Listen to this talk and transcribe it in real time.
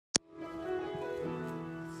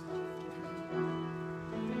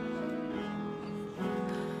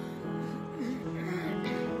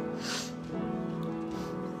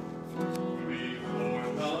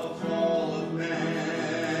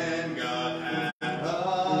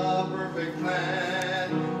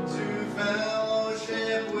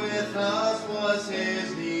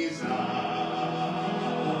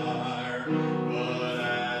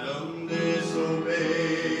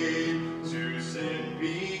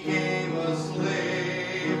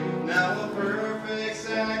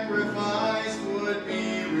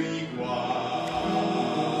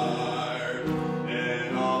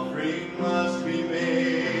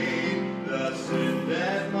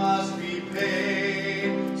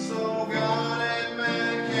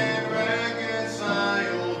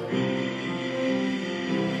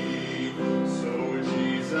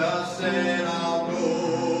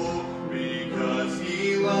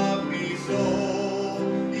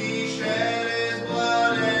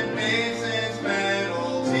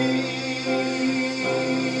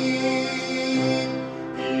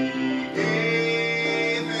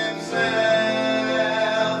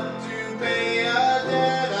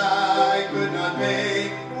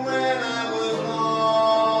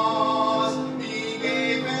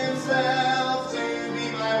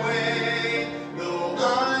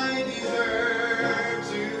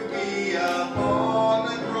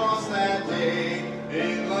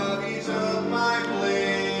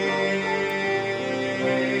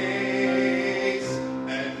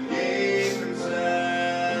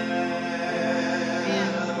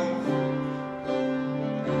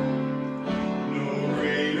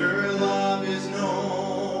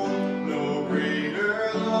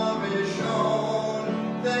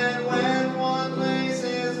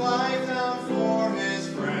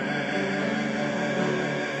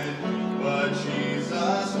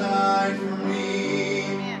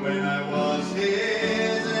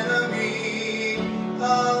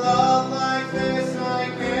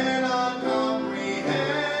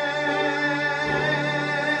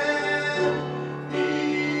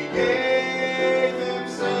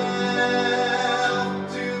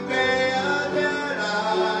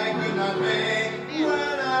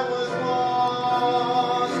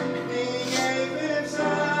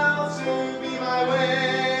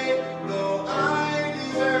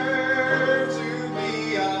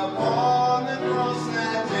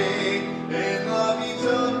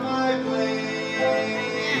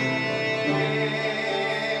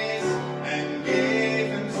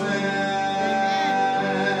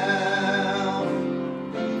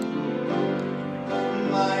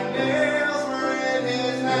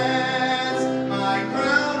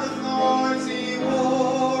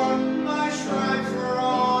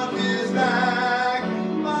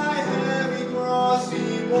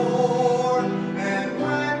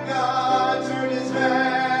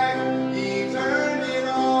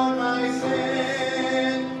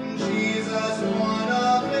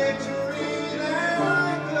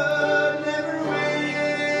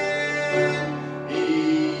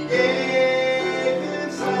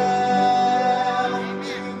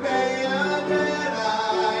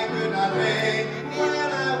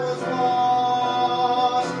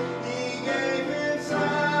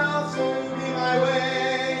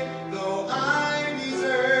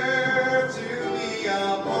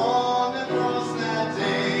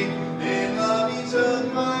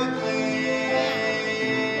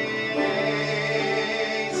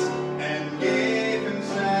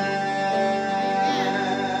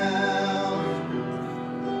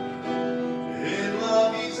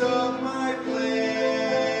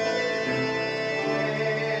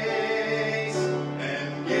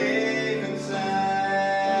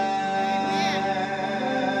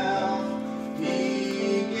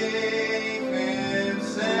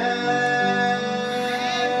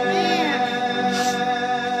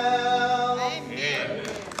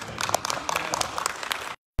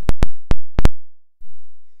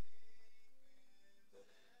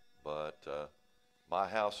my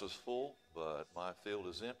house is full, but my field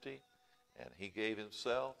is empty. And he gave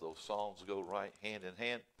himself. Those songs go right hand in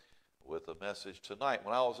hand with the message tonight.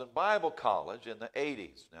 When I was in Bible college in the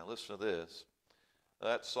 80s, now listen to this,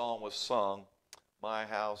 that song was sung, my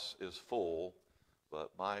house is full, but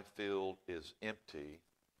my field is empty.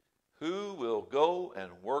 Who will go and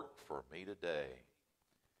work for me today?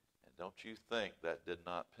 And don't you think that did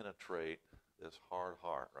not penetrate this hard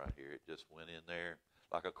heart right here? It just went in there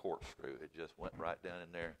like a corkscrew. It just went right down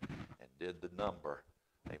in there and did the number.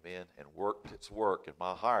 Amen. And worked its work in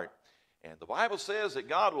my heart. And the Bible says that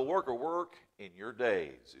God will work a work in your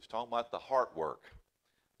days. He's talking about the heart work.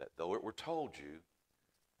 That though it were told you,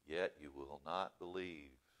 yet you will not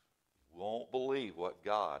believe. You won't believe what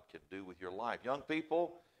God can do with your life. Young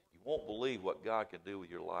people, you won't believe what God can do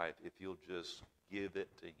with your life if you'll just give it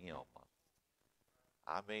to Him.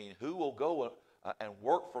 I mean, who will go and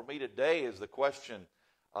work for me today is the question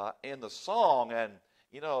in the song. And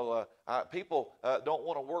you know, people don't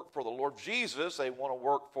want to work for the Lord Jesus. They want to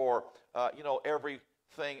work for,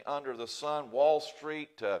 everything under the sun, Wall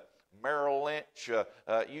Street, Merrill Lynch,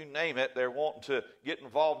 you name it. They're wanting to get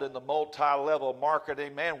involved in the multi-level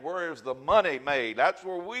marketing. Man, where is the money made? That's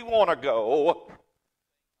where we want to go.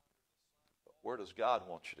 But where does God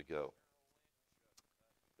want you to go?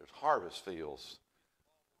 There's harvest fields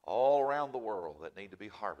all around the world that need to be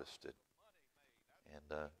harvested.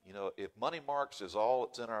 And, if money marks is all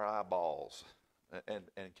that's in our eyeballs, and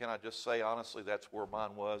can I just say honestly, that's where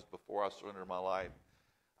mine was before I surrendered my life.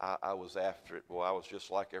 I was after it. Boy, I was just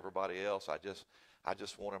like everybody else. I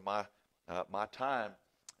just wanted my time,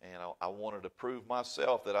 and I wanted to prove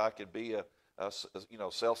myself that I could be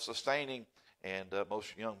self-sustaining. And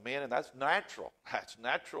most young men, and that's natural. That's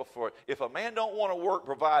natural for it. If a man don't want to work,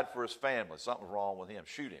 provide for his family, something's wrong with him.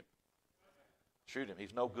 Shoot him. Shoot him.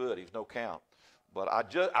 He's no good. He's no count. But I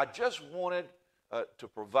just wanted to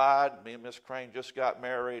provide. Me and Miss Crane just got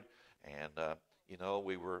married, and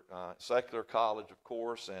we were secular college, of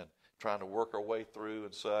course, and trying to work our way through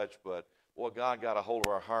and such. But boy, God got a hold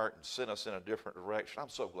of our heart and sent us in a different direction. I'm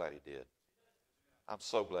so glad He did. I'm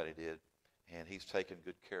so glad He did, and He's taken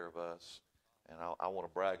good care of us. And I want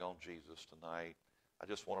to brag on Jesus tonight. I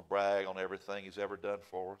just want to brag on everything He's ever done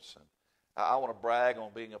for us, and I want to brag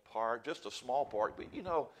on being a part, just a small part. But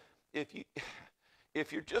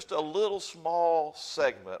if you're just a little small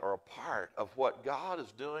segment or a part of what God is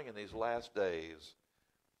doing in these last days,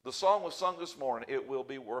 the song was sung this morning, it will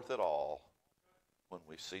be worth it all when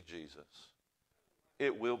we see Jesus.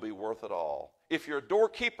 It will be worth it all. If you're a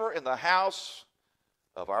doorkeeper in the house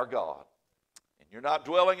of our God, and you're not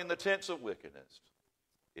dwelling in the tents of wickedness,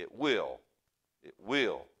 it will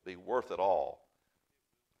be worth it all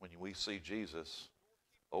when we see Jesus.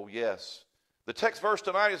 Oh yes. The text verse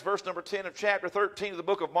tonight is verse number 10 of chapter 13 of the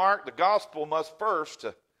book of Mark. The gospel must first.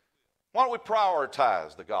 Why don't we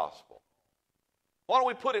prioritize the gospel? Why don't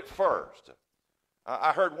we put it first?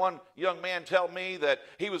 I heard one young man tell me that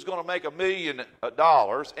he was going to make $1 million,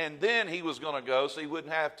 and then he was going to go so he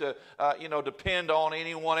wouldn't have to, depend on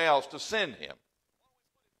anyone else to send him.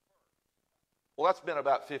 Well, that's been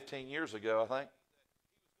about 15 years ago, I think.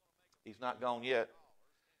 He's not gone yet.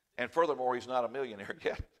 And furthermore, he's not a millionaire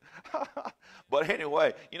yet. But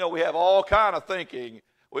anyway, we have all kind of thinking.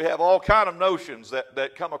 We have all kind of notions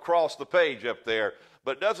that come across the page up there.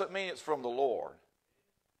 But it doesn't mean it's from the Lord.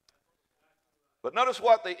 But notice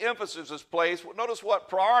what the emphasis is placed. Notice what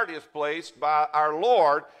priority is placed by our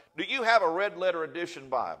Lord. Do you have a red letter edition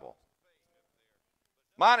Bible?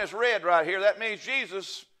 Mine is red right here. That means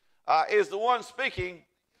Jesus is the one speaking.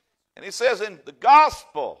 And He says in the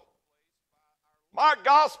gospel, my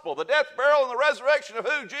gospel, the death, burial, and the resurrection of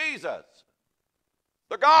who? Jesus.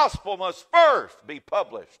 The gospel must first be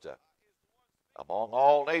published among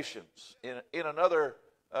all nations. In another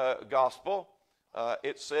gospel,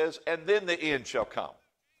 it says, and then the end shall come.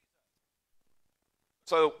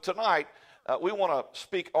 So tonight, we want to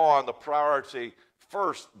speak on the priority.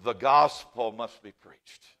 First, the gospel must be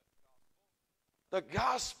preached. The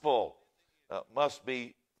gospel must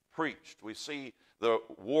be preached. We see the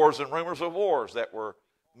wars and rumors of wars that were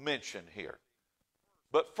mentioned here.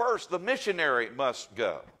 But first, the missionary must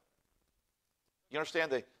go. You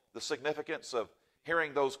understand the significance of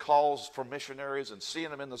hearing those calls from missionaries and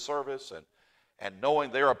seeing them in the service and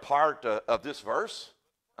knowing they're a part of this verse?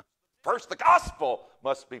 First, the gospel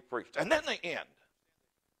must be preached, and then the end.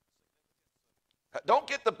 Don't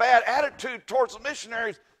get the bad attitude towards the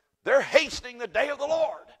missionaries. They're hastening the day of the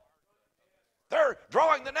Lord. They're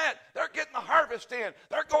drawing the net. They're getting the harvest in.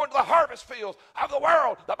 They're going to the harvest fields of the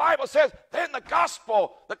world. The Bible says, then the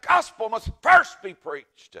gospel must first be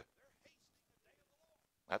preached.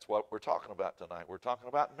 That's what we're talking about tonight. We're talking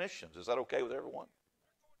about missions. Is that okay with everyone?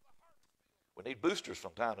 We need boosters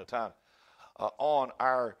from time to time on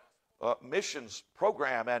our missions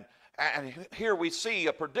program. And here we see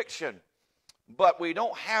a prediction, but we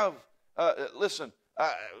don't have,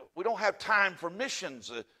 we don't have time for missions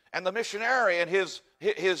and the missionary and his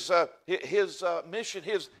mission,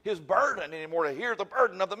 his burden anymore, to hear the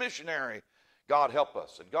burden of the missionary. God help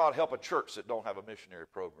us, and God help a church that don't have a missionary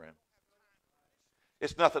program.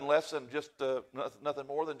 It's nothing less than just nothing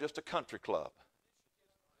more than just a country club.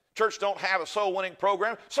 Church don't have a soul winning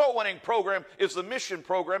program. Soul winning program is the mission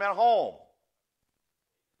program at home.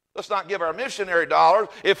 Let's not give our missionary dollars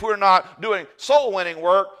if we're not doing soul winning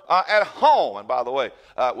work at home. And by the way,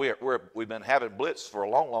 we've been having Blitz for a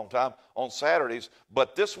long, long time on Saturdays.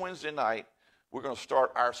 But this Wednesday night, we're going to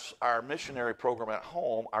start our missionary program at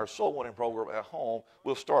home, our soul winning program at home.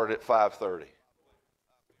 We'll start it at 5:30.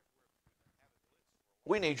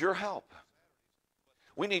 We need your help.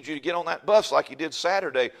 We need you to get on that bus like you did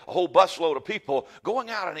Saturday, a whole busload of people going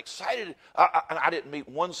out and excited. And I didn't meet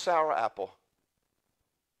one sour apple.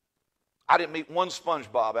 I didn't meet one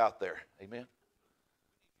SpongeBob out there. Amen.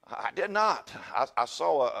 I did not. I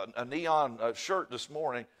saw a neon shirt this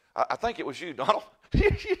morning. I think it was you, Donald.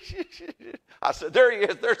 I said, there he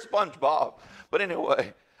is. There's SpongeBob. But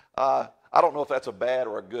anyway, I don't know if that's a bad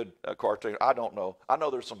or a good cartoon. I don't know. I know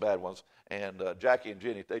there's some bad ones. And Jackie and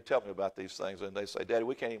Jenny, they tell me about these things, and they say, Daddy,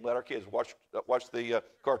 we can't even let our kids watch the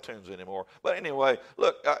cartoons anymore. But anyway,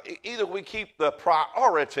 look, either we keep the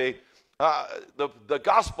priority, the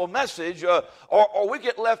gospel message, or we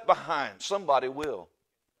get left behind. Somebody will.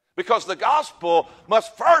 Because the gospel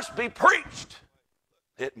must first be preached.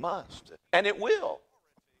 It must, and it will.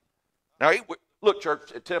 Now, look,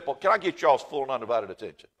 church at Temple, can I get y'all's full and undivided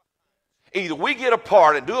attention? Either we get a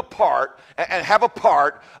part and do a part and have a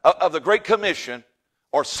part of the Great Commission,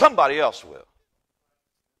 or somebody else will.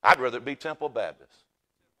 I'd rather it be Temple Baptist.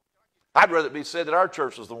 I'd rather it be said that our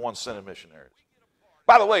church is the one sending missionaries.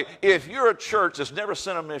 By the way, if you're a church that's never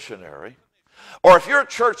sent a missionary, or if you're a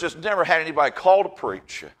church that's never had anybody called to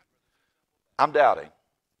preach, I'm doubting.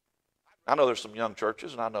 I know there's some young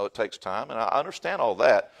churches, and I know it takes time, and I understand all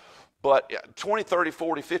that. But 20, 30,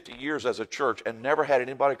 40, 50 years as a church and never had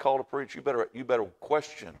anybody call to preach, you better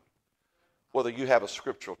question whether you have a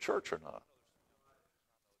scriptural church or not.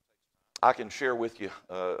 I can share with you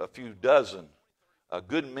a few dozen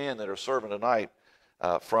good men that are serving tonight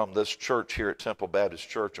from this church here at Temple Baptist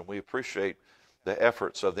Church, and we appreciate the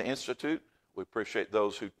efforts of the Institute. We appreciate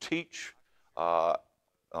those who teach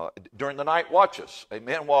during the night watches.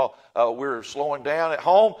 Amen. While we're slowing down at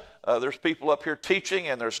home, there's people up here teaching,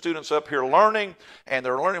 and there's students up here learning, and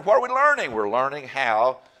they're learning. What are we learning? We're learning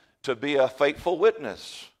how to be a faithful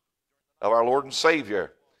witness of our Lord and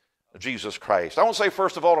Savior, Jesus Christ. I want to say,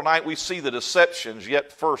 first of all, tonight we see the deceptions,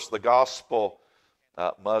 yet first the gospel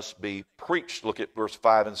must be preached. Look at verse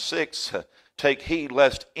 5 and 6. Take heed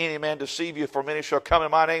lest any man deceive you, for many shall come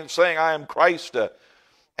in my name, saying, I am Christ,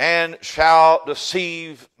 and shall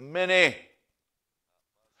deceive many.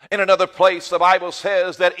 In another place, the Bible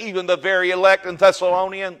says that even the very elect in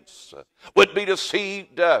Thessalonians would be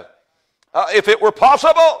deceived. If it were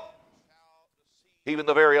possible, even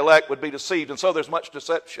the very elect would be deceived. And so there's much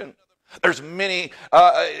deception. There's many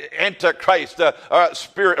antichrist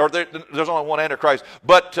spirit, or there's only one antichrist,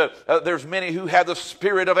 but there's many who have the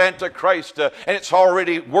spirit of antichrist, and it's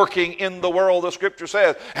already working in the world, the scripture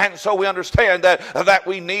says. And so we understand that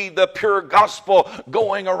we need the pure gospel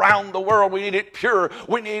going around the world. We need it pure.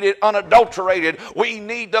 We need it unadulterated. We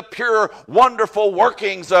need the pure, wonderful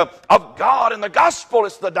workings of God. And the gospel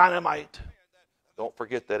is the dynamite. Don't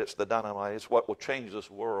forget that it's the dynamite. It's what will change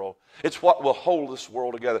this world. It's what will hold this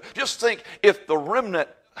world together. Just think, if the remnant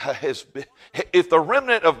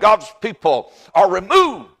of God's people are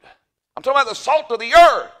removed, I'm talking about the salt of the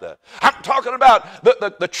earth. I'm talking about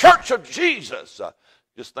the church of Jesus.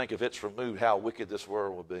 Just think, if it's removed, how wicked this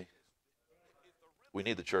world will be. We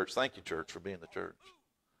need the church. Thank you, church, for being the church.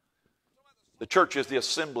 The church is the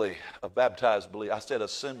assembly of baptized believers. I said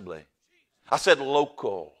assembly. I said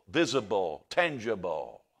local, visible,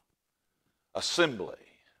 tangible assembly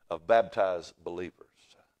of baptized believers.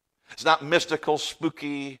 It's not mystical,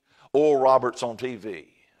 spooky, Oral Roberts on TV.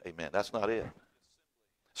 Amen. That's not it.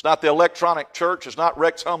 It's not the electronic church. It's not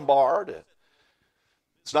Rex Humbard.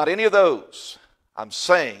 It's not any of those. I'm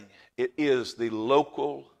saying it is the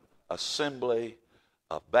local assembly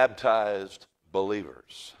of baptized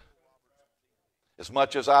believers. As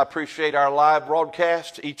much as I appreciate our live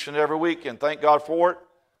broadcast each and every week, and thank God for it,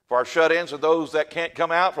 for our shut-ins and those that can't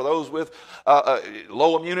come out, for those with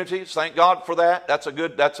low immunities, thank God for that. That's a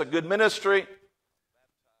good ministry.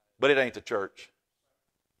 but it ain't the church.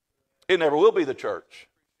 It never will be the church.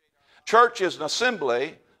 Church is an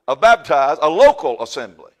assembly of baptized, a local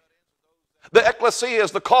assembly. The ecclesia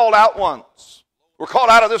is the called out ones. We're called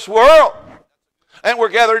out of this world, and we're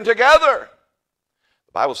gathering together.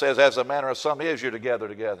 The Bible says, as the manner of some is, you're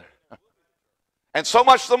together. And so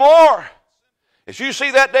much the more, as you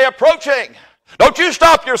see that day approaching, don't you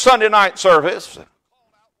stop your Sunday night service.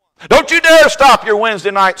 Don't you dare stop your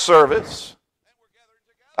Wednesday night service.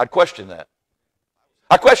 I'd question that.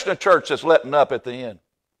 I question a church that's letting up at the end.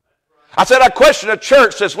 I said I question a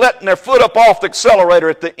church that's letting their foot up off the accelerator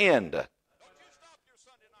at the end.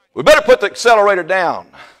 We better put the accelerator down.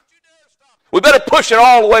 We better push it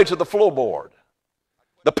all the way to the floorboard.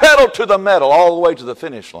 The pedal to the metal all the way to the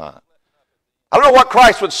finish line. I don't know what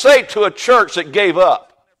Christ would say to a church that gave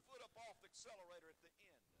up.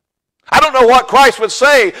 I don't know what Christ would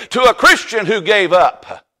say to a Christian who gave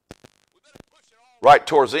up. Right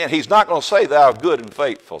towards the end, he's not going to say, thou good and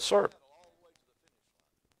faithful servant.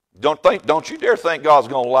 Don't you dare think God's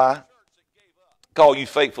going to lie. Call you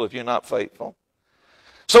faithful if you're not faithful.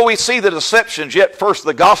 So we see the deceptions, yet first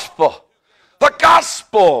the gospel. The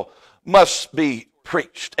gospel must be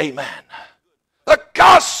preached. Amen. The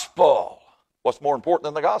gospel. What's more important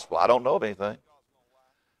than the gospel? I don't know of anything.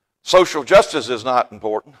 Social justice is not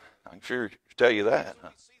important. I can sure tell you that.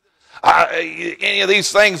 Any of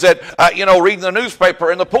these things that, reading the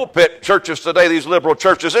newspaper in the pulpit churches today, these liberal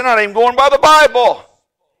churches, they're not even going by the Bible.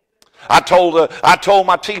 I told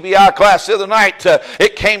my TBI class the other night,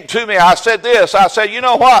 it came to me, I said this, I said, you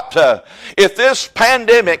know what, if this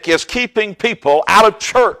pandemic is keeping people out of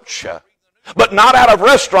church, but not out of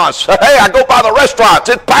restaurants, hey, I go by the restaurants,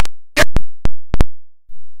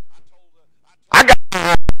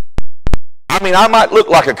 I might look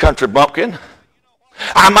like a country bumpkin.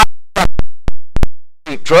 I might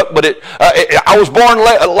truck, but I was born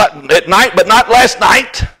at night, but not last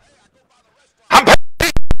night. I'm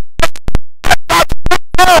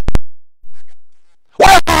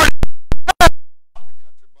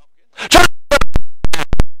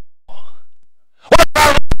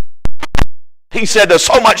he said, there's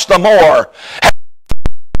so much the more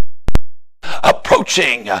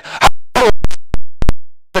approaching.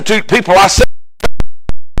 People, I said,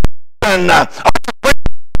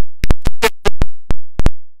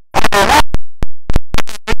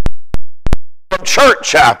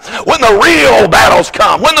 church, when the real battles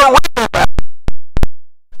come,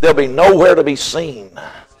 there'll be nowhere to be seen.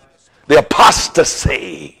 The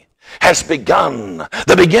apostasy has begun.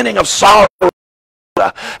 The beginning of sorrow.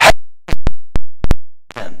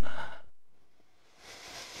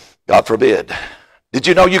 God forbid. Did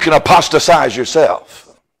you know you can apostatize yourself?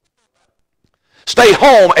 Stay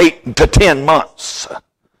home 8 to 10 months.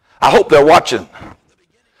 I hope they're watching.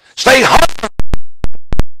 Stay home.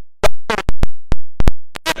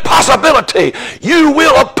 Possibility, you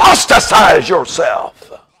will apostatize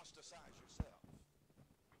yourself.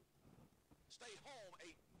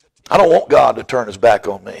 I don't want God to turn his back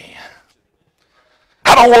on me.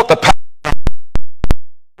 I don't want the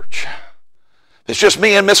church. It's just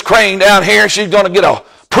me and Miss Crane down here, and she's going to get a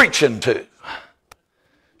preaching to.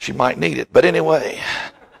 She might need it, but anyway.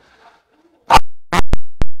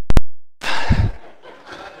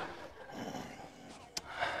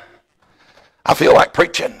 I feel like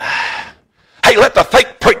preaching. Hey, let the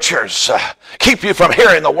fake preachers keep you from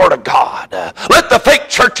hearing the Word of God. Let the fake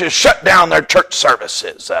churches shut down their church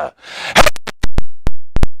services.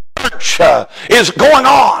 Church is going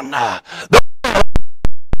on. The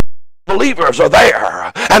believers are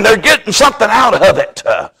there, and they're getting something out of it.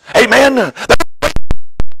 Amen.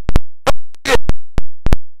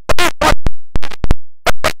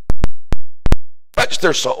 Touch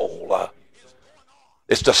their soul.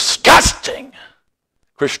 It's disgusting,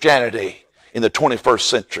 Christianity in the 21st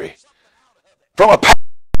century. From a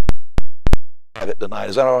have it tonight.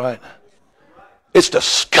 Is that all right? It's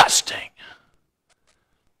disgusting.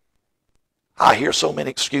 I hear so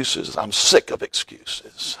many excuses. I'm sick of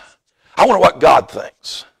excuses. I wonder what God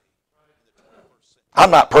thinks.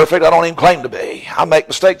 I'm not perfect. I don't even claim to be. I make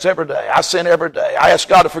mistakes every day. I sin every day. I ask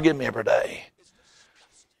God to forgive me every day.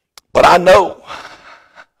 But I know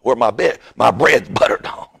where my bread's buttered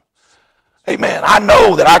on. Amen. I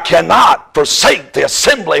know that I cannot forsake the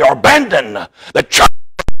assembly or abandon the church.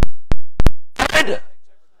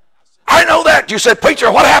 I know that. You said,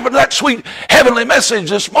 preacher, what happened to that sweet heavenly message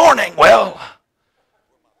this morning? Well,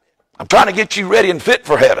 I'm trying to get you ready and fit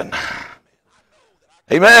for heaven.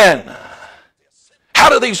 Amen. How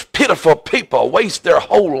do these pitiful people waste their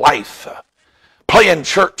whole life playing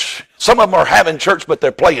church? Some of them are having church, but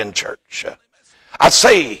they're playing church. I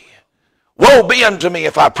say, Woe be unto me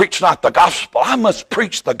if I preach not the gospel. I must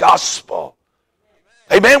preach the gospel.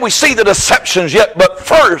 Amen. We see the deceptions yet, but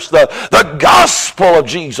first, the gospel of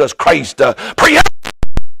Jesus Christ.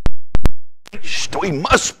 We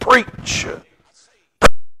must preach.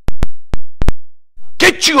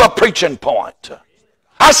 Get you a preaching point.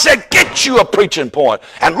 I said, get you a preaching point.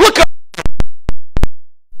 And look up.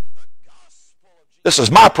 This is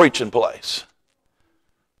my preaching place.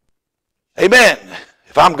 Amen.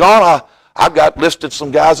 If I'm gone, I've got listed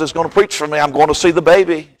some guys that's going to preach for me. I'm going to see the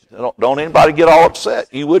baby. Don't anybody get all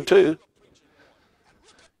upset. You would too.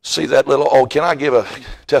 See that little, oh, can I give a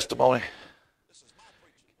testimony?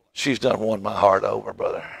 She's won my heart over,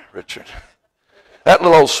 Brother Richard. That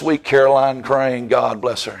little old sweet Caroline Crane, God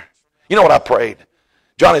bless her. You know what I prayed?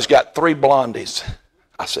 Johnny's got 3 blondies.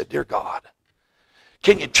 I said, dear God,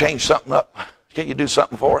 can you change something up? Can you do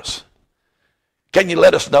something for us? Can you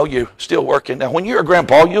let us know you're still working? Now, when you're a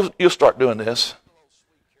grandpa, you'll start doing this.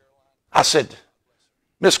 I said,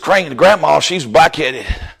 Miss Crane, the grandma, she's black-headed.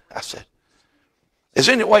 I said, is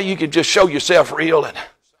there any way you could just show yourself real and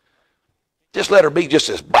just let her be just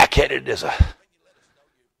as black-headed as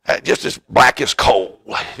just as black as coal.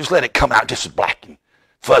 Just let it come out just as black and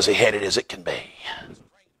fuzzy-headed as it can be.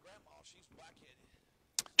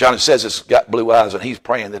 Johnny says it's got blue eyes, and he's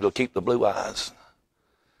praying that it'll keep the blue eyes.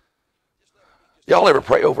 Y'all ever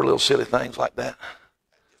pray over little silly things like that?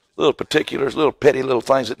 Little particulars, little petty little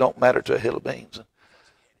things that don't matter to a hill of beans.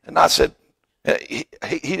 And I said, he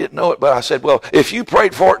didn't know it, but I said, well, if you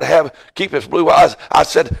prayed for it to keep its blue eyes, I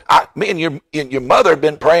said, me and your mother have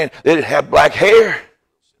been praying that it had black hair.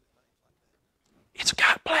 It's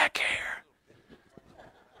got black hair.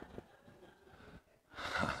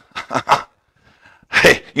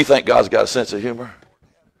 Hey, you think God's got a sense of humor?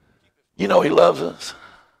 You know he loves us.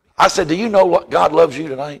 I said, do you know what God loves you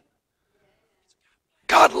tonight?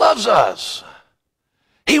 God loves us.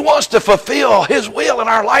 He wants to fulfill his will in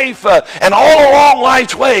our life and all along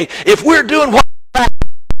life's way. If we're doing what we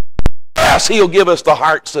ask, he'll give us the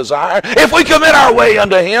heart's desire. If we commit our way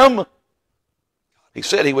unto him, he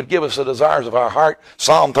said he would give us the desires of our heart.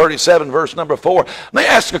 Psalm 37, verse number 4. Let me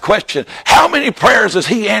ask a question. How many prayers has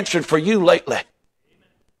he answered for you lately?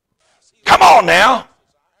 Come on now.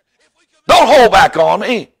 Don't hold back on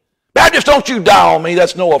me. Baptist, don't you die on me.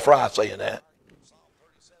 That's Noah Fry saying that.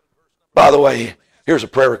 By the way, here's a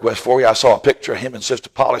prayer request for you. I saw a picture of him and Sister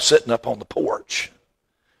Polly sitting up on the porch.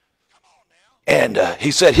 And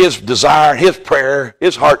he said his desire, his prayer,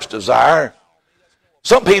 his heart's desire.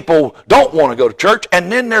 Some people don't want to go to church,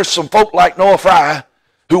 and then there's some folk like Noah Fry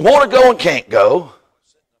who want to go and can't go.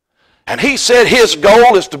 And he said his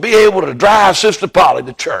goal is to be able to drive Sister Polly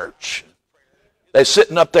to church. They're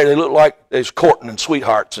sitting up there, they look like they're courting and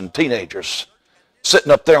sweethearts and teenagers.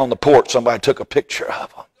 Sitting up there on the porch, somebody took a picture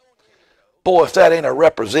of them. Boy, if that ain't a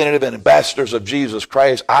representative and ambassadors of Jesus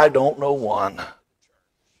Christ, I don't know one.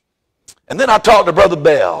 And then I talked to Brother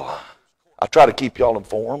Bell. I try to keep y'all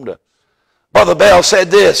informed. Brother Bell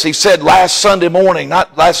said this. He said last Sunday morning,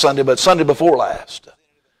 not last Sunday, but Sunday before last,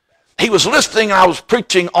 he was listening. I was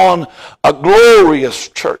preaching on a glorious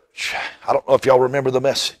church. I don't know if y'all remember the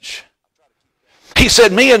message. He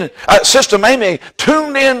said, me and Sister Mamie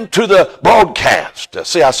tuned in to the broadcast.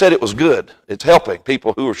 See, I said it was good. It's helping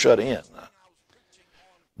people who are shut in.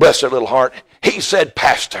 Bless their little heart. He said,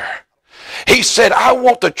 Pastor, he said, I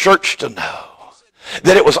want the church to know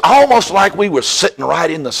that it was almost like we were sitting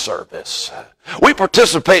right in the service. We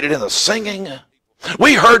participated in the singing.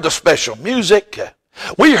 We heard the special music.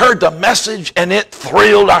 We heard the message, and it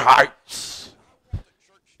thrilled our hearts.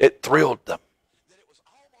 It thrilled them.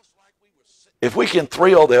 If we can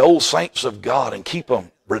thrill the old saints of God and keep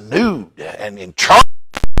them renewed and in charge,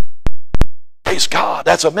 praise God,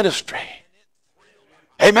 that's a ministry.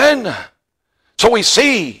 Amen. So we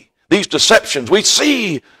see these deceptions. We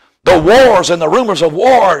see the wars and the rumors of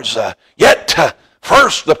wars. Yet,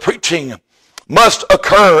 first, the preaching must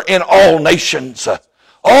occur in all nations.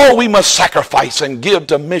 Oh, we must sacrifice and give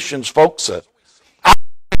to missions, folks.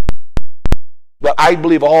 But I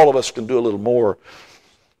believe all of us can do a little more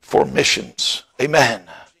for missions. Amen.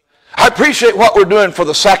 I appreciate what we're doing for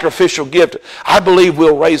the sacrificial gift. I believe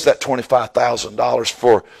we'll raise that $25,000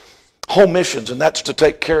 for home missions, and that's to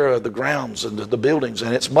take care of the grounds and the buildings,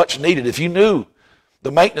 and it's much needed. If you knew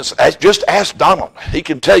the maintenance, just ask Donald. He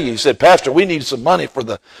can tell you. He said, Pastor, we need some money for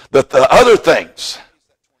the other things.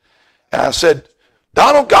 And I said,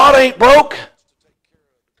 Donald, God ain't broke.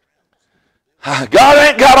 God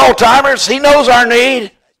ain't got Alzheimer's. He knows our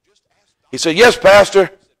need. He said, yes, Pastor.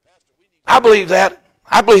 I believe that.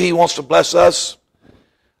 I believe he wants to bless us.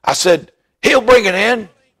 I said, he'll bring it in.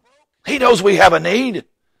 He knows we have a need.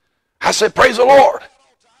 I said, praise the Lord.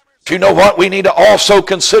 Do you know what? We need to also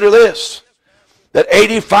consider this, that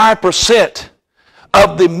 85%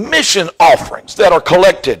 of the mission offerings that are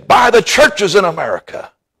collected by the churches in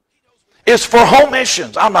America is for home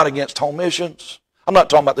missions. I'm not against home missions. I'm not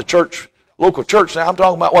talking about the church, local church now. I'm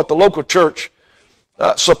talking about what the local church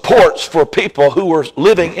supports for people who are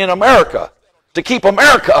living in America to keep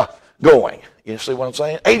America going. You see what I'm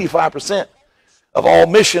saying? 85% of all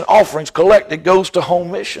mission offerings collected goes to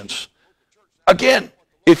home missions. Again,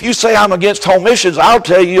 if you say I'm against home missions, I'll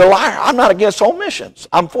tell you you're a liar. I'm not against home missions.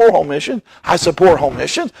 I'm for home missions. I support home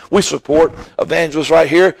missions. We support evangelists right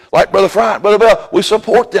here, like Brother Fry, Brother Bell. We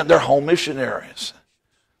support them. They're home missionaries.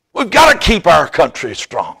 We've got to keep our country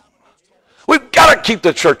strong. We've got to keep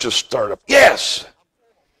the churches stirred up. Yes.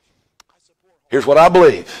 Here's what I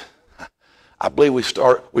believe. I believe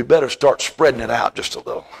we better start spreading it out just a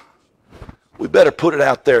little. We better put it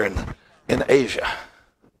out there in Asia,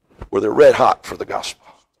 where they're red hot for the gospel.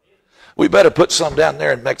 We better put some down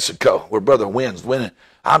there in Mexico, where Brother Wynn's winning.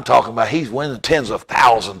 I'm talking about he's winning tens of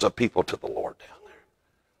thousands of people to the Lord down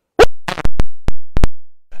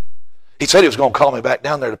there. He said he was going to call me back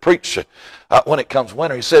down there to preach when it comes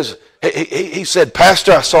winter. He said,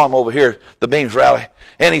 Pastor, I saw him over here at the Beams rally,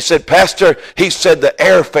 and he said, Pastor, he said the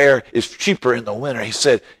airfare is cheaper in the winter. He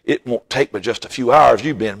said, it won't take but just a few hours.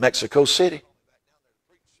 You'll be in Mexico City.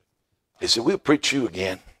 He said, we'll preach you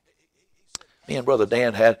again. Me and Brother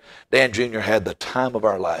Dan Jr. had the time of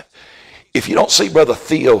our life. If you don't see Brother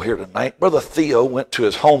Theo here tonight, Brother Theo went to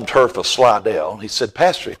his home turf of Slidell, and he said,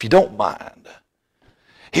 Pastor, if you don't mind,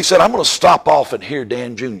 he said, I'm going to stop off and hear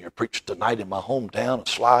Dan Jr. preach tonight in my hometown of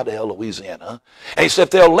Slidell, Louisiana. And he said,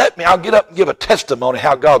 if they'll let me, I'll get up and give a testimony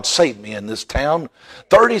how God saved me in this town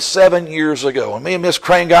 37 years ago. And me and Miss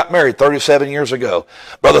Crane got married 37 years ago.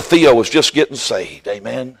 Brother Theo was just getting saved.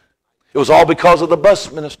 Amen. It was all because of the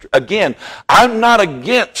bus ministry. Again, I'm not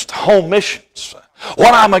against home missions.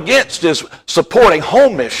 What I'm against is supporting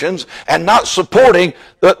home missions and not supporting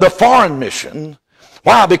the foreign mission.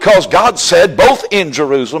 Why? Because God said both in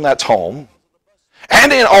Jerusalem, that's home,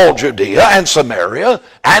 and in all Judea and Samaria,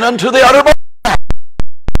 and unto the uttermost.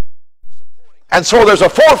 And so there's a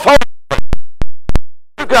fourfold.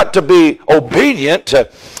 You've got to be obedient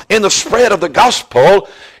in the spread of the gospel.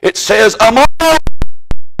 It says among.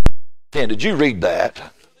 Did you read that?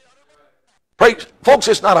 Folks,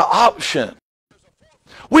 it's not an option.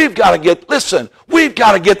 We've got to get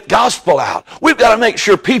the gospel out. We've got to make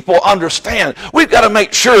sure people understand. We've got to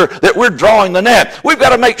make sure that we're drawing the net. We've got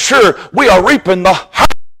to make sure we are reaping the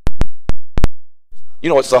harvest. You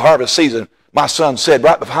know, it's the harvest season. My son said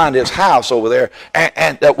right behind his house over there,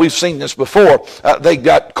 and we've seen this before, they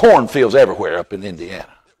got cornfields everywhere up in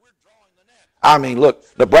Indiana. I mean, look,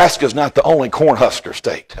 Nebraska's not the only corn husker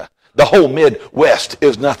state. The whole Midwest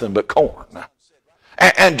is nothing but corn.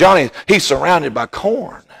 And Johnny, he's surrounded by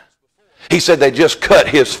corn. He said they just cut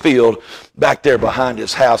his field back there behind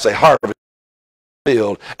his house. They harvested the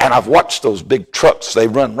field. And I've watched those big trucks. They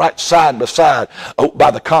run right side by side by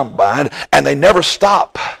the combine, and they never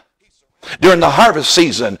stop. During the harvest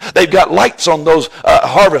season, they've got lights on those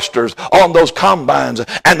harvesters, on those combines,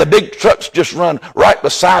 and the big trucks just run right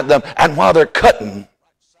beside them. And while they're cutting,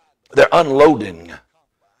 they're unloading.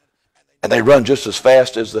 And they run just as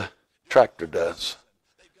fast as the tractor does.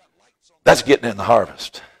 That's getting in the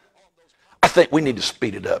harvest. I think we need to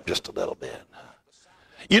speed it up just a little bit.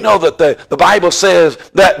 You know that the Bible says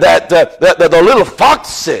that the little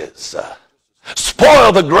foxes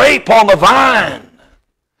spoil the grape on the vine.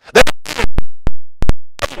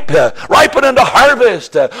 Ripen into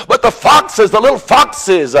harvest, but the little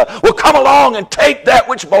foxes will come along and take that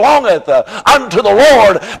which belongeth unto the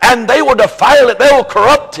Lord, and they will defile it, they will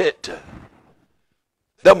corrupt it.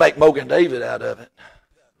 They'll make Mogan David out of it.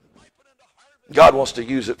 God wants to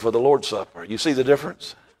use it for the Lord's Supper. You see the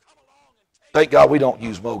difference? Thank God we don't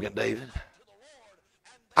use Mogan David.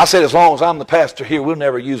 I said as long as I'm the pastor here, we'll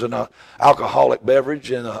never use an alcoholic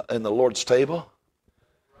beverage in the Lord's table.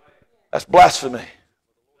 That's blasphemy.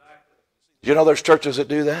 Do you know there's churches that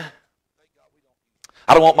do that?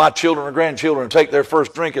 I don't want my children or grandchildren to take their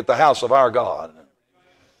first drink at the house of our God.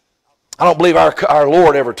 I don't believe our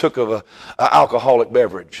Lord ever took of an alcoholic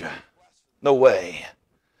beverage. No way.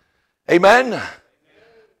 Amen?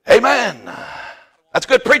 Amen. That's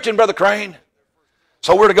good preaching, Brother Crane.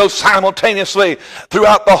 So we're to go simultaneously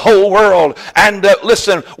throughout the whole world. And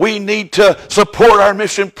listen, we need to support our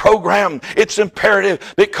mission program. It's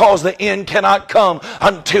imperative because the end cannot come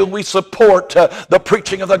until we support the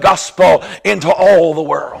preaching of the gospel into all the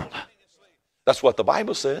world. That's what the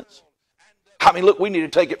Bible says. I mean, look, we need to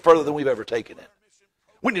take it further than we've ever taken it.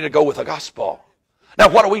 We need to go with the gospel. Now,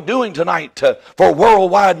 what are we doing tonight for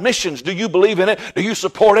worldwide missions? Do you believe in it? Do you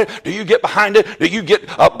support it? Do you get behind it? Do you get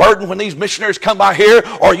burdened when these missionaries come by here?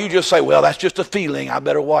 Or you just say, well, that's just a feeling. I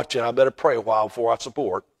better watch it. I better pray a while before I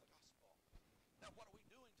support.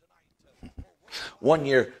 One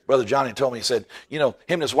year, Brother Johnny told me, he said, you know,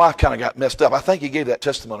 him and his wife kind of got messed up. I think he gave that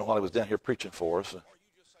testimony while he was down here preaching for us.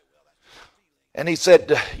 And he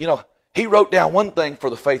said, you know, he wrote down one thing for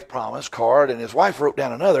the Faith Promise card, and his wife wrote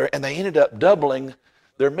down another, and they ended up doubling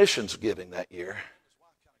their missions giving that year.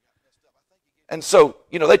 And so,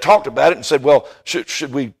 you know, they talked about it and said, well,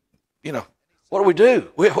 should we, you know, what do we do?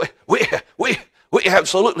 We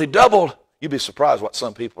absolutely doubled. You'd be surprised what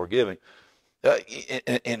some people are giving.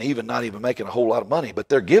 And even not even making a whole lot of money, but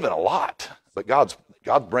they're giving a lot. But God's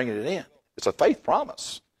bringing it in. It's a faith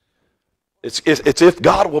promise. It's if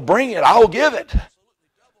God will bring it, I will give it.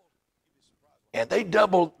 And they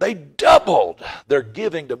doubled their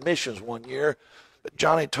giving to missions one year. But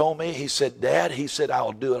Johnny told me, he said, Dad, he said,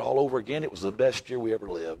 I'll do it all over again. It was the best year we ever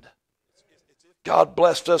lived. God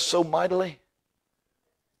blessed us so mightily.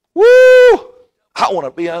 Woo! I want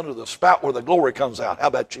to be under the spout where the glory comes out. How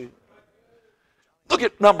about you? Look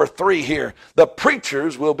at number 3 here. The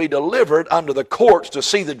preachers will be delivered unto the courts to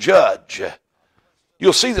see the judge.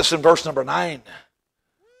 You'll see this in verse number 9.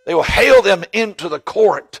 They will hail them into the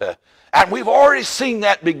court. And we've already seen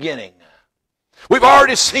that beginning. We've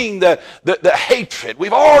already seen the hatred.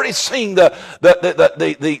 We've already seen the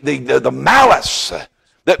malice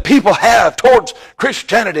that people have towards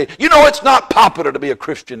Christianity. You know, it's not popular to be a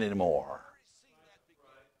Christian anymore.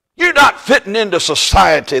 You're not fitting into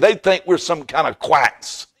society. They think we're some kind of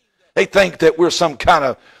quacks. They think that we're some kind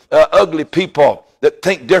of ugly people that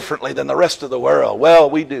think differently than the rest of the world. Well,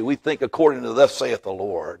 we do. We think according to thus saith the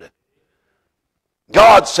Lord.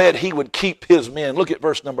 God said he would keep his men. Look at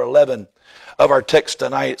verse number 11 of our text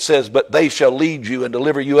tonight. It says, but they shall lead you and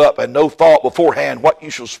deliver you up, and no thought beforehand what you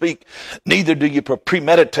shall speak, neither do you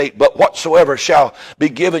premeditate, but whatsoever shall be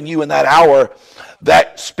given you in that hour,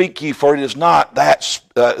 that speak ye, for it is not that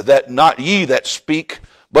not ye that speak,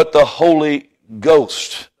 but the Holy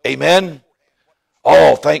Ghost. Amen.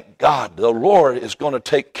 Oh, thank God. The Lord is going to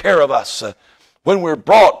take care of us when we're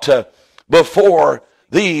brought before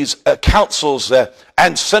these councils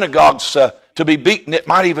and synagogues to be beaten. It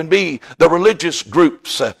might even be the religious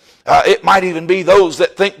groups. It might even be those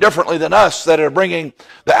that think differently than us that are bringing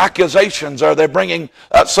the accusations, or they're bringing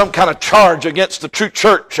some kind of charge against the true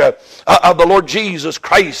church of the Lord Jesus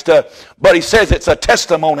Christ. But he says it's a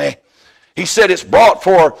testimony. He said it's brought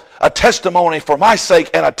for a testimony for my sake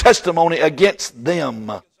and a testimony against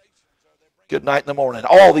them. Good night in the morning.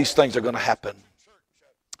 All these things are going to happen.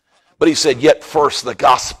 But he said, yet first the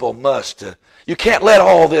gospel must. You can't let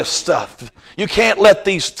all this stuff, you can't let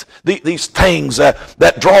these things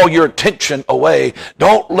that draw your attention away.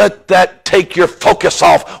 Don't let that take your focus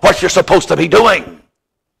off what you're supposed to be doing.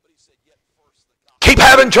 Keep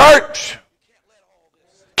having church.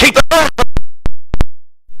 Keep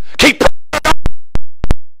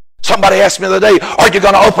Somebody asked me the other day, are you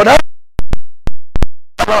going to open up?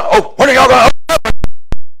 When are y'all going to open up?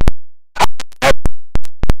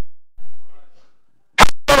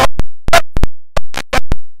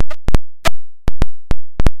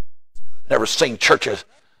 Never seen churches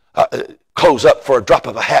close up for a drop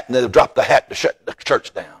of a hat and then drop the hat to shut the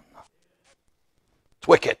church down. It's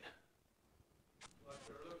wicked.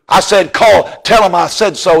 I said, tell them I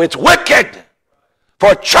said so. It's wicked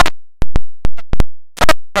for a church.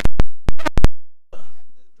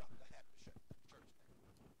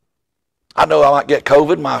 I know I might get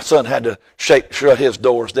COVID. My son had to shut his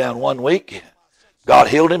doors down one week. God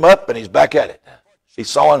healed him up and he's back at it. He's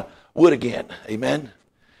sawing wood again. Amen.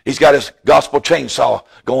 He's got his gospel chainsaw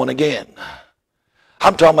going again.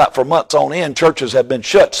 I'm talking about for months on end, churches have been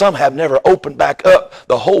shut. Some have never opened back up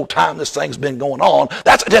the whole time this thing's been going on.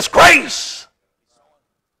 That's a disgrace.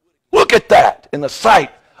 Look at that in the sight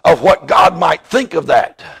of what God might think of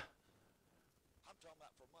that.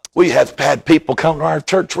 We have had people come to our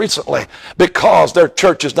church recently because their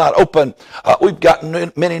church is not open. We've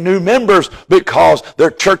gotten many new members because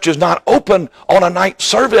their church is not open on a night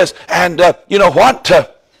service. And you know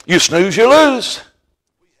what? You snooze, you lose.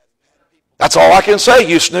 That's all I can say.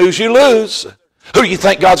 You snooze, you lose. Who do you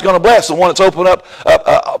think God's going to bless? The one that's opened up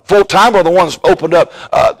full time, or the one that's opened up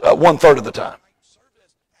 1/3 of the time?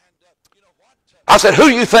 I said, who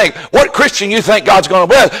do you think? What Christian you think God's going to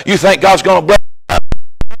bless? You think God's going to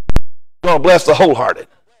bless the wholehearted?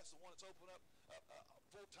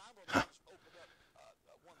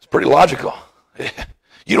 It's pretty logical.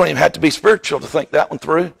 You don't even have to be spiritual to think that one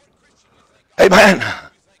through. Amen.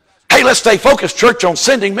 Hey, let's stay focused, church, on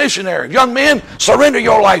sending missionaries. Young men, surrender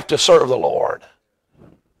your life to serve the Lord.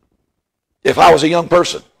 If I was a young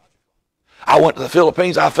person, I went to the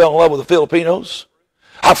Philippines, I fell in love with the Filipinos.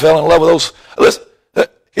 I fell in love with those. Listen,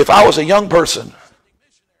 if I was a young person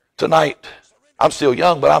tonight, I'm still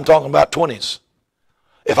young, but I'm talking about 20s.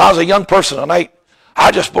 If I was a young person tonight, I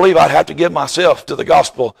just believe I'd have to give myself to the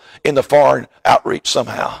gospel in the foreign outreach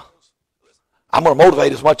somehow. I'm going to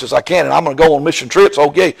motivate as much as I can, and I'm going to go on mission trips.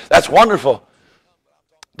 Okay, that's wonderful.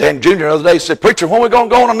 Dan Jr. the other day said, "Preacher, when are we going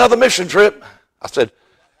to go on another mission trip?" I said,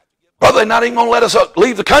 "Brother, they're not even going to let us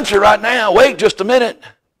leave the country right now. Wait just a minute."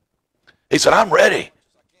 He said, "I'm ready.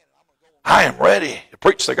 I am ready to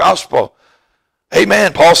preach the gospel."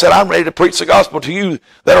 Amen. Paul said, "I'm ready to preach the gospel to you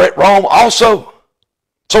that are at Rome also."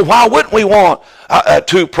 So why wouldn't we want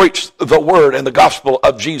to preach the word and the gospel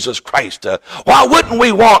of Jesus Christ? Why wouldn't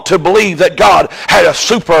we want to believe that God had a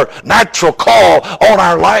supernatural call on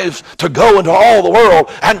our lives to go into all the world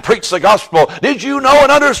and preach the gospel? Did you know and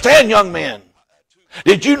understand, young men?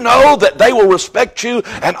 Did you know that they will respect you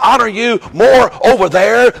and honor you more over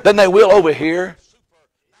there than they will over here?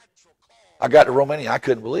 I got to Romania. I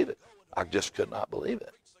couldn't believe it. I just could not believe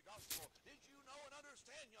it.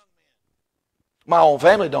 My own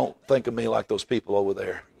family don't think of me like those people over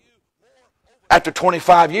there. After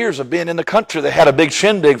 25 years of being in the country, they had a big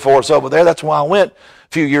shindig for us over there. That's why I went a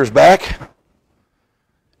few years back.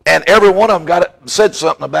 And every one of them said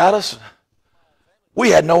something about us. We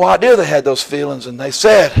had no idea they had those feelings. And they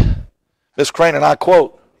said, Miss Crane and I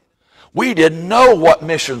quote, "We didn't know what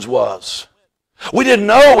missions was. We didn't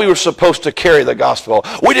know we were supposed to carry the gospel.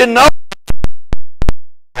 We didn't know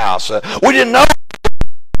we didn't know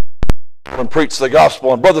and preach the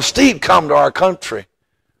gospel. And Brother Steve come to our country."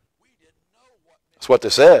 That's what they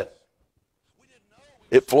said.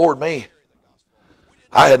 It floored me.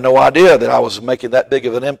 I had no idea that I was making that big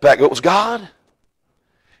of an impact. It was God.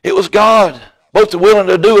 It was God. Both willing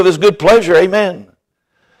to do of His good pleasure. Amen.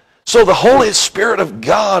 So the Holy Spirit of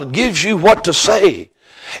God gives you what to say.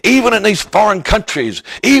 Even in these foreign countries,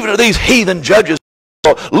 even to these heathen judges,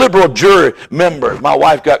 liberal jury members. My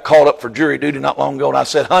wife got called up for jury duty not long ago, and I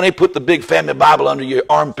said, "Honey, put the big family Bible under your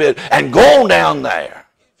armpit and go on down there."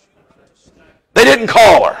 They didn't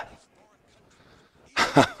call her.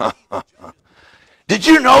 Did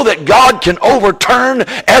you know that God can overturn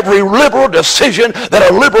every liberal decision that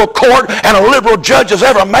a liberal court and a liberal judge has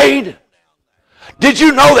ever made? Did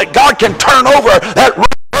you know that God can turn over that?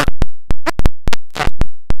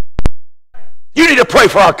 You need to pray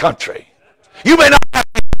for our country. You may not have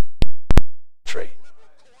country.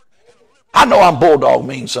 I know I'm bulldog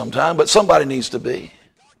mean sometimes, but somebody needs to be.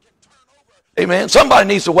 Amen. Somebody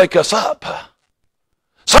needs to wake us up.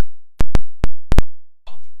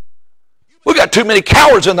 We got too many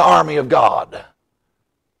cowards in the army of God.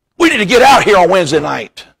 We need to get out here on Wednesday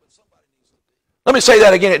night. Let me say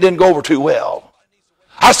that again. It didn't go over too well.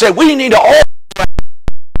 I said we need to all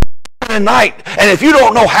night, and if you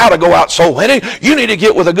don't know how to go out soul winning, you need to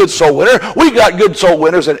get with a good soul winner. We got good soul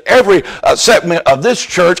winners in every segment of this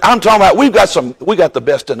church. I'm talking about we got the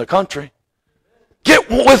best in the country. Get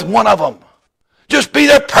with one of them. Just be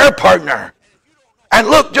their prayer partner. And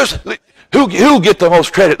look, just who'll get the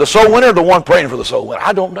most credit, the soul winner or the one praying for the soul winner?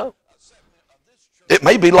 I don't know. It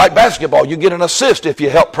may be like basketball. You get an assist if you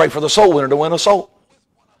help pray for the soul winner to win a soul.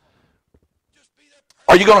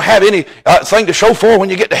 Are you going to have any thing to show for when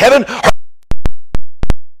you get to heaven?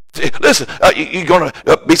 Listen, you're going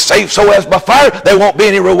to be saved so as by fire. There won't be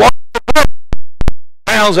any reward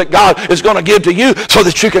that God is going to give to you so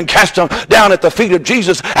that you can cast them down at the feet of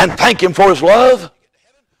Jesus and thank Him for His love.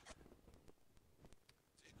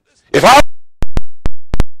 If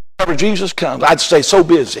whenever Jesus comes, I'd stay so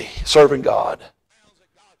busy serving God.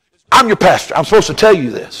 I'm your pastor. I'm supposed to tell you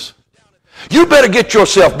this. You better get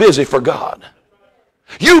yourself busy for God.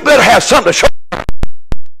 You better have something to show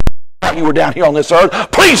you were down here on this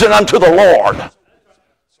earth, pleasing unto the Lord. Don't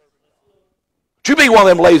you be one of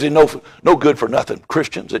them lazy, no good for nothing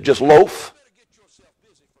Christians that just loaf.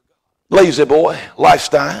 Lazy boy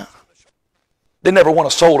lifestyle. They never won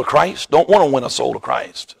a soul to Christ. Don't want to win a soul to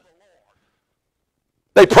Christ.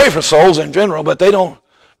 They pray for souls in general, but they don't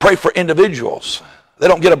pray for individuals. They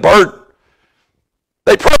don't get a burden.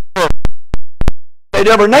 They pray for, they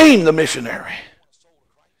never name the missionary.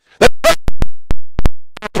 They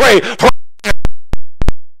pray for.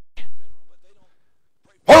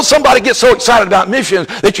 Well, somebody gets so excited about missions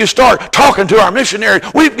that you start talking to our missionary.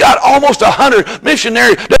 We've got almost 100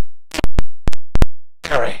 missionaries.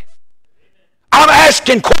 I'm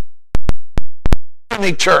asking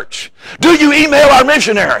church, do you email our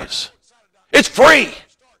missionaries? It's free.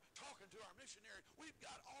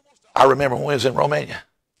 I remember when we was in Romania.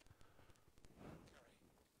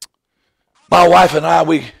 My wife and I,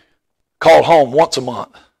 we called home once a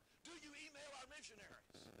month.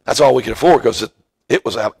 That's all we could afford because it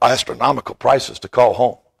was astronomical prices to call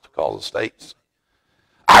home, to call the States.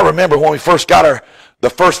 I remember when we first got the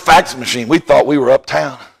first fax machine, we thought we were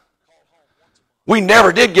uptown. We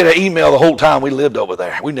never did get an email the whole time we lived over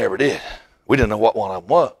there. We never did. We didn't know what one of them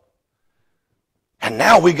was. And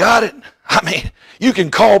now we got it. I mean, you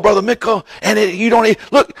can call Brother Mickle and it's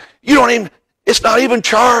not even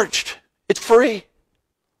charged. It's free.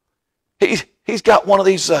 He's got one of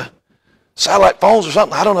these satellite phones or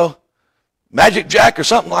something, I don't know, Magic Jack or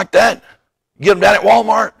something like that. Get them down at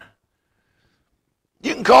Walmart.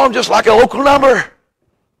 You can call them just like a local number.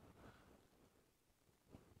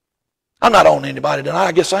 I'm not owing anybody tonight.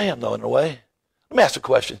 I guess I am, though, in a way. Let me ask a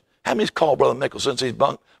question. How many's called Brother Mickle since he's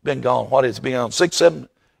been gone? What has it been on? 6, 7,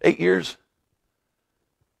 8 years?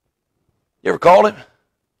 You ever called him?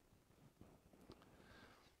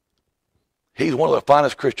 He's one of the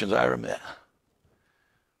finest Christians I ever met.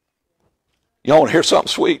 You want to hear something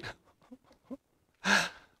sweet?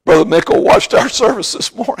 Brother Mickle watched our service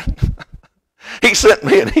this morning. He sent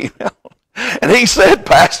me an email, and he said,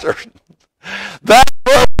 Pastor, that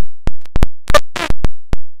brother,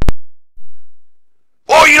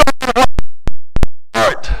 boy, you don't know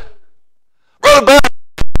what,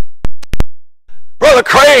 Brother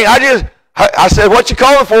Crane, I said, what you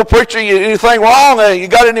calling for, preacher? Anything wrong? You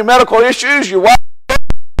got any medical issues? Your wife?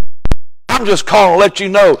 I'm just calling to let you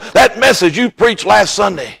know that message you preached last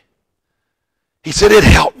Sunday. He said, it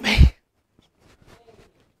helped me.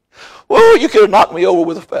 Well, you could have knocked me over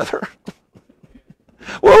with a feather.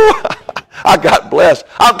 Well, I got blessed.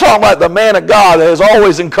 I'm talking about the man of God that has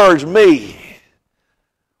always encouraged me.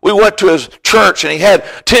 We went to his church and he had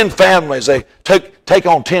 10 families. They take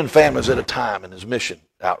on 10 families at a time in his mission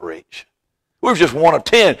outreach. We were just one of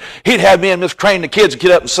 10. He'd have me and Miss Crane, the kids,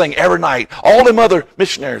 get up and sing every night. All them other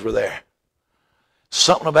missionaries were there.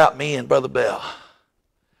 Something about me and Brother Bell.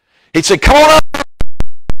 He'd say, come on up.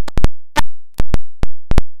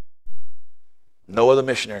 No other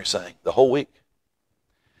missionary sang the whole week.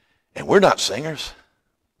 And we're not singers.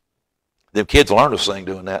 Them kids learned to sing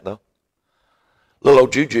doing that, though. Little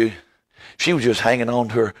old Juju, she was just hanging on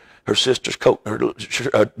to her sister's coat, her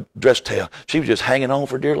dress tail. She was just hanging on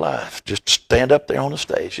for dear life. Just stand up there on the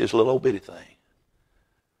stage. She's a little old bitty thing.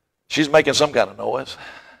 She's making some kind of noise.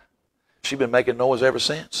 She's been making noise ever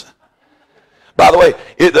since. By the way,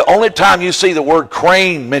 the only time you see the word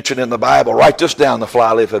crane mentioned in the Bible, write this down the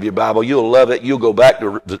flyleaf of your Bible. You'll love it. You'll go back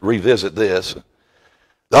to revisit this.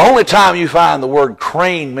 The only time you find the word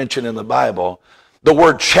crane mentioned in the Bible, the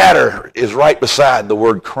word chatter is right beside the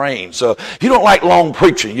word crane. So if you don't like long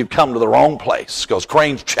preaching, you've come to the wrong place because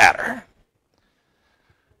cranes chatter.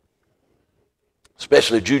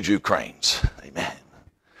 Especially juju cranes. Amen.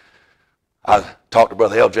 I talked to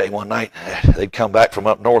Brother LJ one night. They'd come back from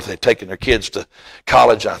up north. They'd taken their kids to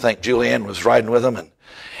college. I think Julianne was riding with them. And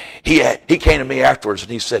he came to me afterwards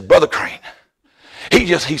and he said, Brother Crane,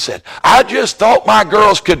 he said, I just thought my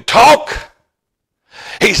girls could talk.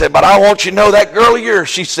 He said, but I want you to know that girl of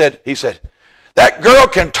yours, he said, that girl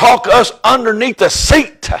can talk us underneath the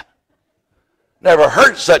seat. Never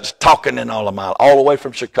heard such talking in all the way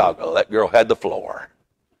from Chicago. That girl had the floor.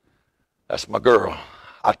 That's my girl.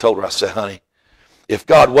 I told her, I said, honey, if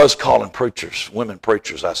God was calling preachers, women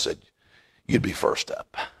preachers, I said, you'd be first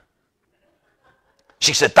up.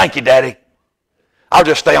 She said, thank you, Daddy. I'll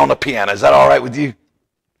just stay on the piano. Is that all right with you?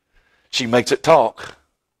 She makes it talk.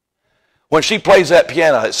 When she plays that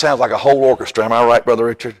piano, it sounds like a whole orchestra. Am I right, Brother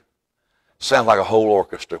Richard? It sounds like a whole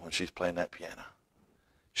orchestra when she's playing that piano.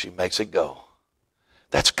 She makes it go.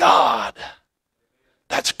 That's God.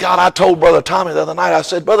 That's God. I told Brother Tommy the other night, I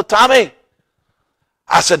said, Brother Tommy,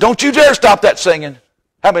 I said, don't you dare stop that singing.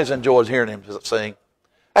 How many enjoys hearing him sing?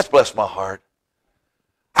 That's blessed my heart.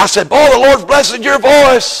 I said, boy, the Lord's blessing your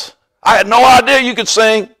voice. I had no idea you could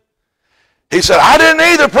sing. He said, I didn't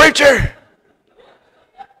either, preacher.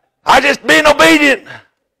 I just being obedient.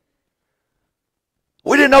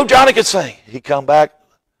 We didn't know Johnny could sing. He come back,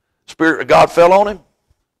 Spirit of God fell on him.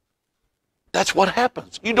 That's what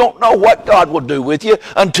happens. You don't know what God will do with you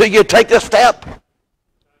until you take the step.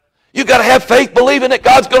 You got to have faith believing that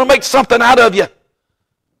God's going to make something out of you.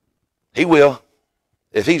 He will.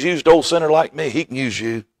 If he's used an old sinner like me, he can use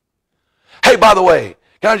you. Hey, by the way,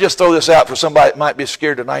 can I just throw this out for somebody that might be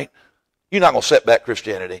scared tonight? You're not going to set back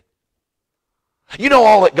Christianity. You know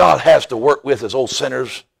all that God has to work with is old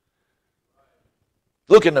sinners.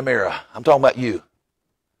 Look in the mirror. I'm talking about you.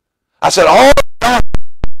 I said all God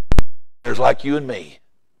is like you and me.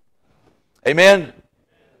 Amen?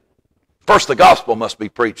 First, the gospel must be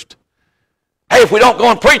preached. Hey, if we don't go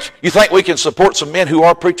and preach, you think we can support some men who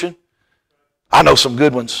are preaching? I know some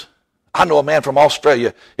good ones. I know a man from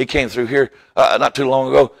Australia. He came through here not too long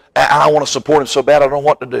ago, and I want to support him so bad I don't know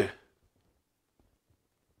what to do.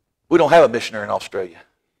 We don't have a missionary in Australia.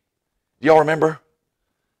 Do y'all remember?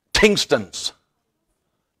 Tingstons.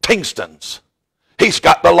 He's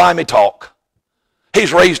got the limey talk.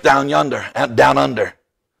 He's raised down yonder, down under.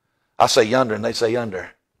 I say yonder and they say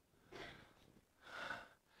yonder.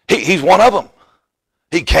 He's one of them.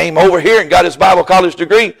 He came over here and got his Bible college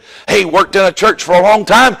degree. He worked in a church for a long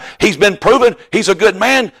time. He's been proven he's a good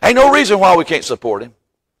man. Ain't no reason why we can't support him.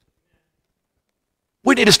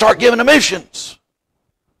 We need to start giving to missions.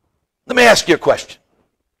 Let me ask you a question.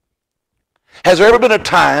 Has there ever been a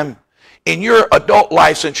time in your adult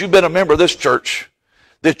life since you've been a member of this church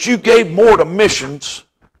that you gave more to missions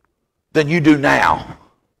than you do now?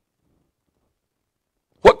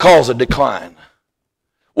 What caused a decline?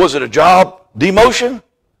 Was it a job demotion?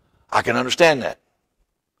 I can understand that.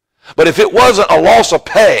 But if it wasn't a loss of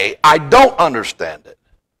pay, I don't understand it.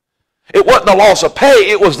 It wasn't a loss of pay,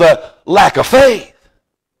 it was the lack of faith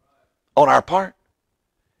on our part.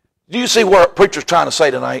 Do you see what a preacher's trying to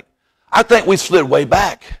say tonight? I think we slid way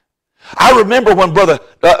back. I remember when Brother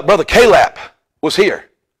Calap was here.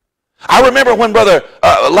 I remember when Brother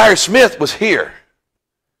Larry Smith was here.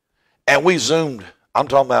 And we zoomed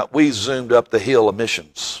up the hill of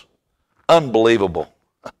missions. Unbelievable.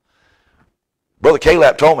 Brother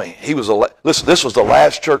Calap told me, this was the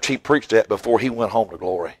last church he preached at before he went home to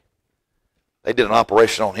glory. They did an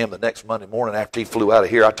operation on him the next Monday morning after he flew out of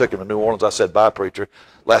here. I took him to New Orleans. I said, bye, preacher.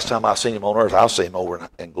 Last time I seen him on earth, I'll see him over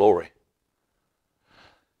in glory.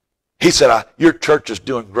 He said, your church is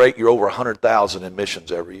doing great. You're over 100,000 in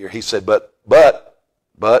missions every year. He said, but,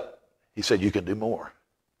 he said, you can do more.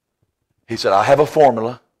 He said, I have a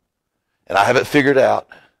formula, and I have it figured out.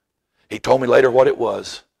 He told me later what it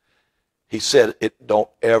was. He said, it don't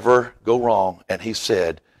ever go wrong. And he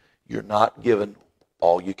said, you're not giving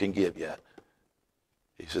all you can give yet.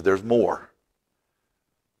 He said, there's more.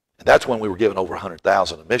 And that's when we were giving over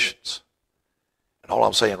 100,000 in missions. And all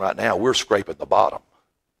I'm saying right now, we're scraping the bottom.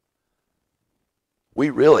 We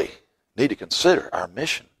really need to consider our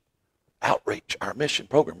mission outreach, our mission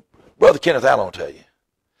program. Brother Kenneth Allen will tell you,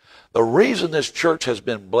 the reason this church has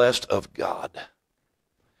been blessed of God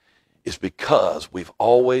is because we've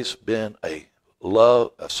always been a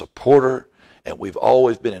supporter, and we've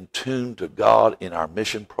always been in tune to God in our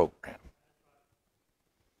mission program.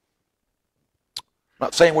 I'm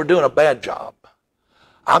not saying we're doing a bad job.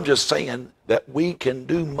 I'm just saying that we can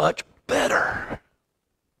do much better.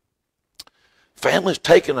 Families,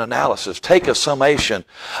 take an analysis, take a summation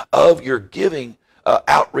of your giving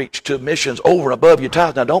outreach to missions over and above your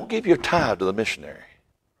tithe. Now, don't give your tithe to the missionary.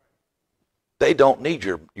 They don't need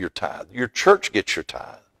your tithe. Your church gets your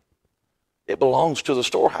tithe. It belongs to the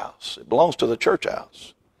storehouse. It belongs to the church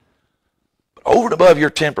house. But over and above your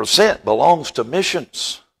 10% belongs to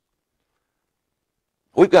missions.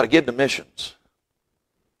 We've got to give to missions.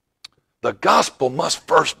 The gospel must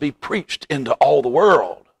first be preached into all the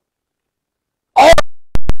world.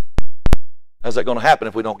 How's that going to happen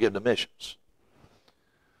if we don't give to missions?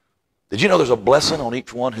 Did you know there's a blessing on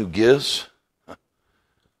each one who gives?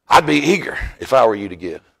 I'd be eager if I were you to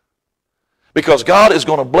give. Because God is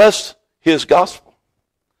going to bless His gospel.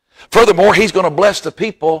 Furthermore, He's going to bless the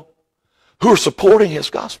people who are supporting His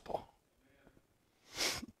gospel.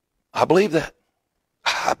 I believe that.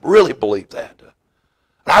 I really believe that. And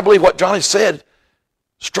I believe what Johnny said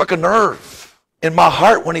struck a nerve in my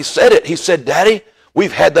heart when he said it. He said, Daddy,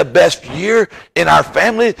 we've had the best year in our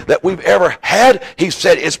family that we've ever had. He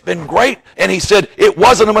said, it's been great. And he said, it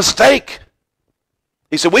wasn't a mistake.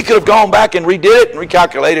 He said, we could have gone back and redid it and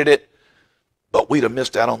recalculated it, but we'd have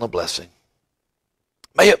missed out on the blessing.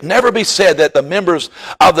 May it never be said that the members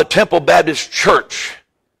of the Temple Baptist Church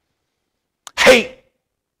hate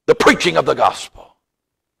the preaching of the gospel.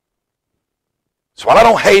 So while I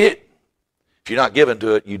don't hate it, if you're not given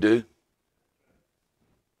to it, you do.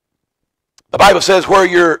 The Bible says where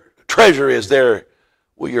your treasure is, there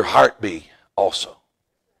will your heart be also.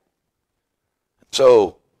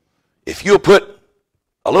 So if you'll put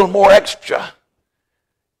a little more extra,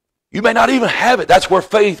 you may not even have it. That's where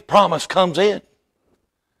faith promise comes in.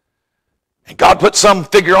 And God put some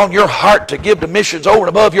figure on your heart to give to missions over and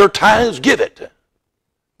above your tithes, give it.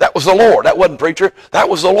 That was the Lord. That wasn't preacher. That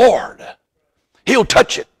was the Lord. He'll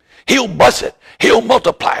touch it. He'll bless it. He'll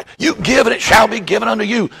multiply it. You give and it shall be given unto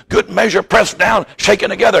you. Good measure, pressed down, shaken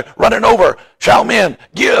together, running over, shall men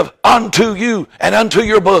give unto you and unto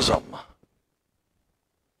your bosom.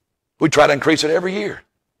 We try to increase it every year.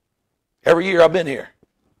 Every year I've been here.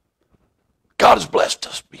 God has blessed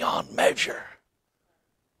us beyond measure.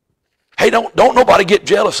 Hey, don't nobody get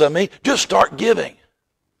jealous of me. Just start giving.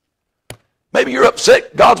 Maybe you're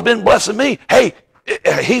upset. God's been blessing me. Hey,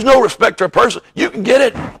 He's no respecter of person. You can get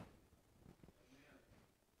it.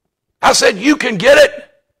 I said you can get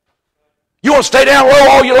it. You want to stay down low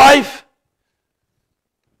all your life?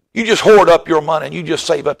 You just hoard up your money and you just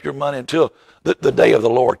save up your money until the day of the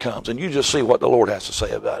Lord comes, and you just see what the Lord has to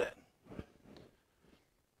say about it.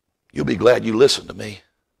 You'll be glad you listened to me.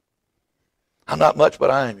 I'm not much,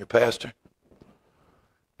 but I am your pastor.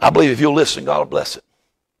 I believe if you'll listen, God will bless it.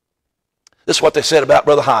 This is what they said about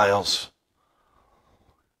Brother Hiles.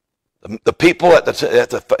 The people at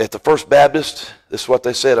the First Baptist, this is what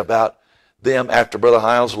they said about them after Brother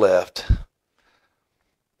Hiles left.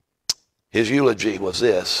 His eulogy was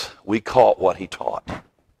this: we caught what he taught.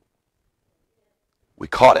 We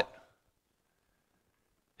caught it.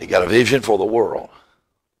 He got a vision for the world.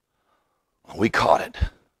 We caught it.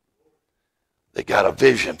 They got a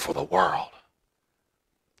vision for the world.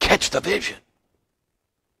 Catch the vision.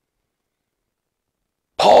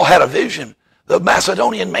 Paul had a vision. The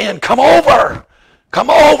Macedonian man, come over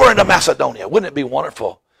into Macedonia. Wouldn't it be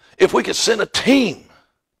wonderful if we could send a team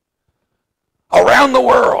around the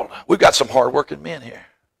world? We've got some hard-working men here.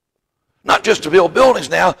 Not just to build buildings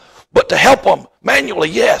now, but to help them manually,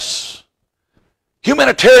 yes.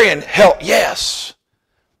 Humanitarian help, yes.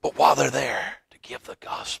 But while they're there, to give the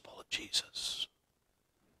gospel of Jesus.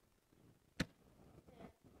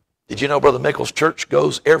 Did you know Brother Mickle's church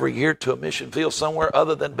goes every year to a mission field somewhere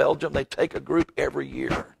other than Belgium? They take a group every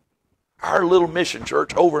year. Our little mission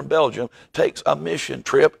church over in Belgium takes a mission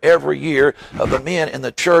trip every year of the men in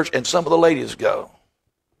the church, and some of the ladies go.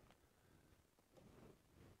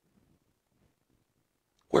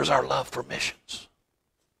 Where's our love for missions?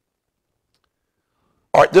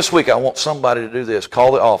 All right, this week I want somebody to do this.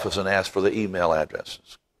 Call the office and ask for the email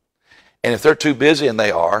addresses. And if they're too busy, and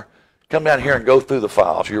they are, come down here and go through the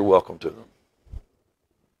files. You're welcome to them.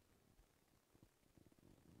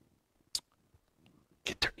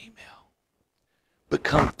 Get their email.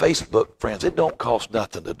 Become Facebook friends. It don't cost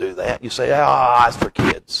nothing to do that. You say, it's for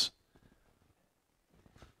kids.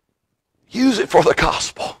 Use it for the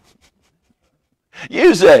gospel.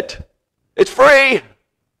 Use it. It's free.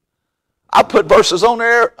 I put verses on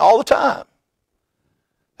there all the time.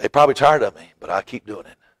 They're probably tired of me, but I keep doing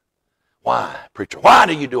it. Why, preacher? Why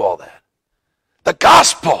do you do all that? The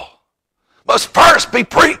gospel must first be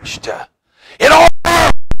preached in all.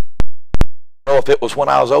 I don't know if it was when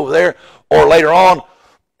I was over there or later on,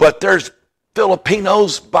 but there's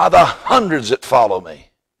Filipinos by the hundreds that follow me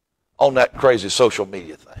on that crazy social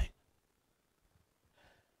media thing.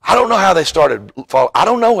 I don't know how they started following. I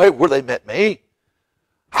don't know where they met me.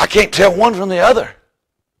 I can't tell one from the other.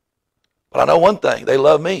 But I know one thing. They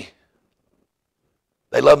love me.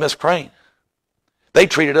 They love Miss Crane. They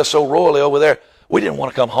treated us so royally over there, we didn't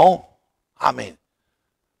want to come home. I mean,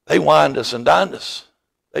 they wined us and dined us.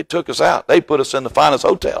 They took us out. They put us in the finest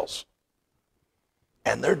hotels.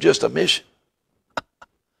 And they're just a mission.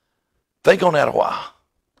 Think on that a while.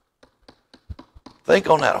 Think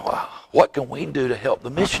on that a while. What can we do to help the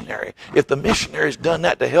missionary? If the missionary's done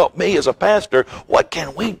that to help me as a pastor, what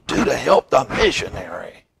can we do to help the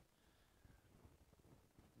missionary?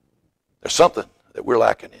 There's something that we're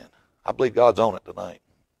lacking in. I believe God's on it tonight.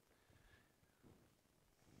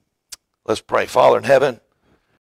 Let's pray. Father in heaven,